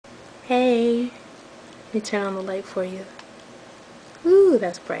Hey, let me turn on the light for you. Ooh,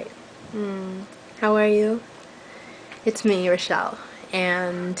 that's bright. How are you? It's me, Rochelle,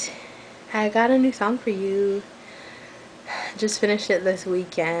 and I got a new song for you. Just finished it this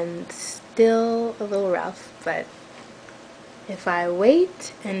weekend. Still a little rough, but if I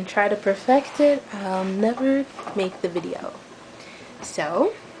wait and try to perfect it, I'll never make the video.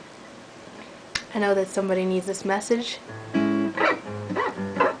 So, I know that somebody needs this message.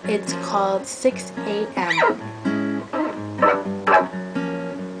 It's called 6 a.m.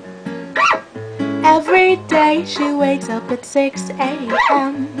 Every day she wakes up at 6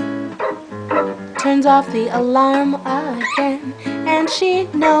 a.m. Turns off the alarm again, and she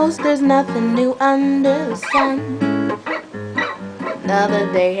knows there's nothing new under the sun.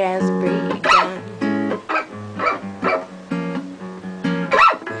 Another day has begun.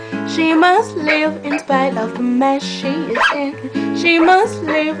 She must live in spite of the mess she is in. She must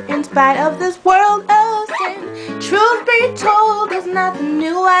live in spite of this world of sin. Truth be told, there's nothing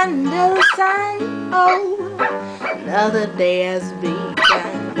new under the sun. Oh, another day has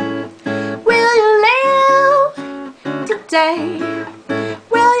begun. Will you live today?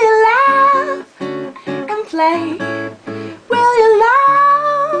 Will you laugh and play? Will you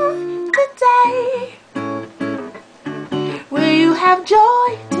love today? Will you have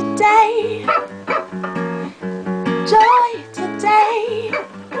joy today? Joy today.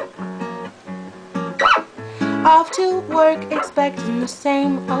 Off to work expecting the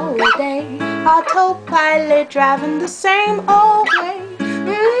same old day. Autopilot driving the same old way.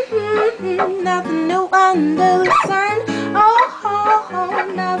 Nothing new under the sun. Oh,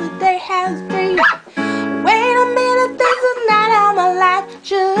 another day has begun. Wait a minute, this is not how my life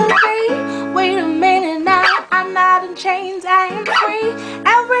should be. Wait a minute now, I'm not in chains, I am free.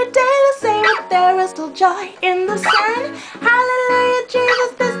 Every day the same, but there is still joy in the sun. Hallelujah,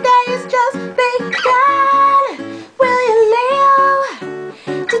 Jesus, this day is just begun. Will you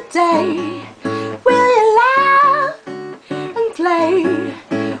live today? Will you laugh and play?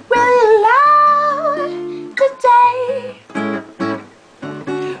 Will you love today?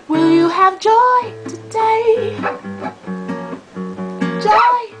 Will you have joy today?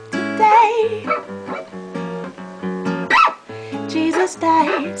 Joy today. Jesus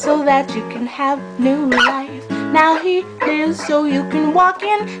died so that you can have new life. Now he lives so you can walk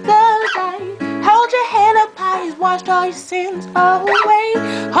in the light. Hold your head up high, he's washed all your sins away.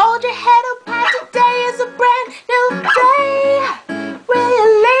 Hold your head up high, today is a brand new day. Will you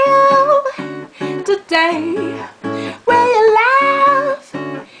live today? Will you laugh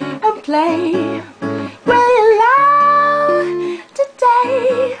and play? Will you love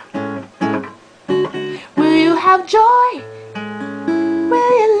today? Will you have joy?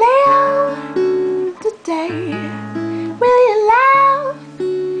 Will you live today? Will you laugh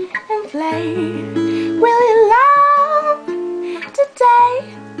and play? Will you love today?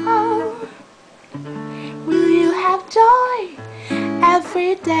 Oh, will you have joy?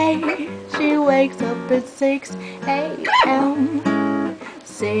 Every day she wakes up at 6 a.m.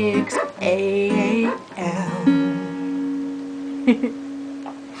 6 a.m.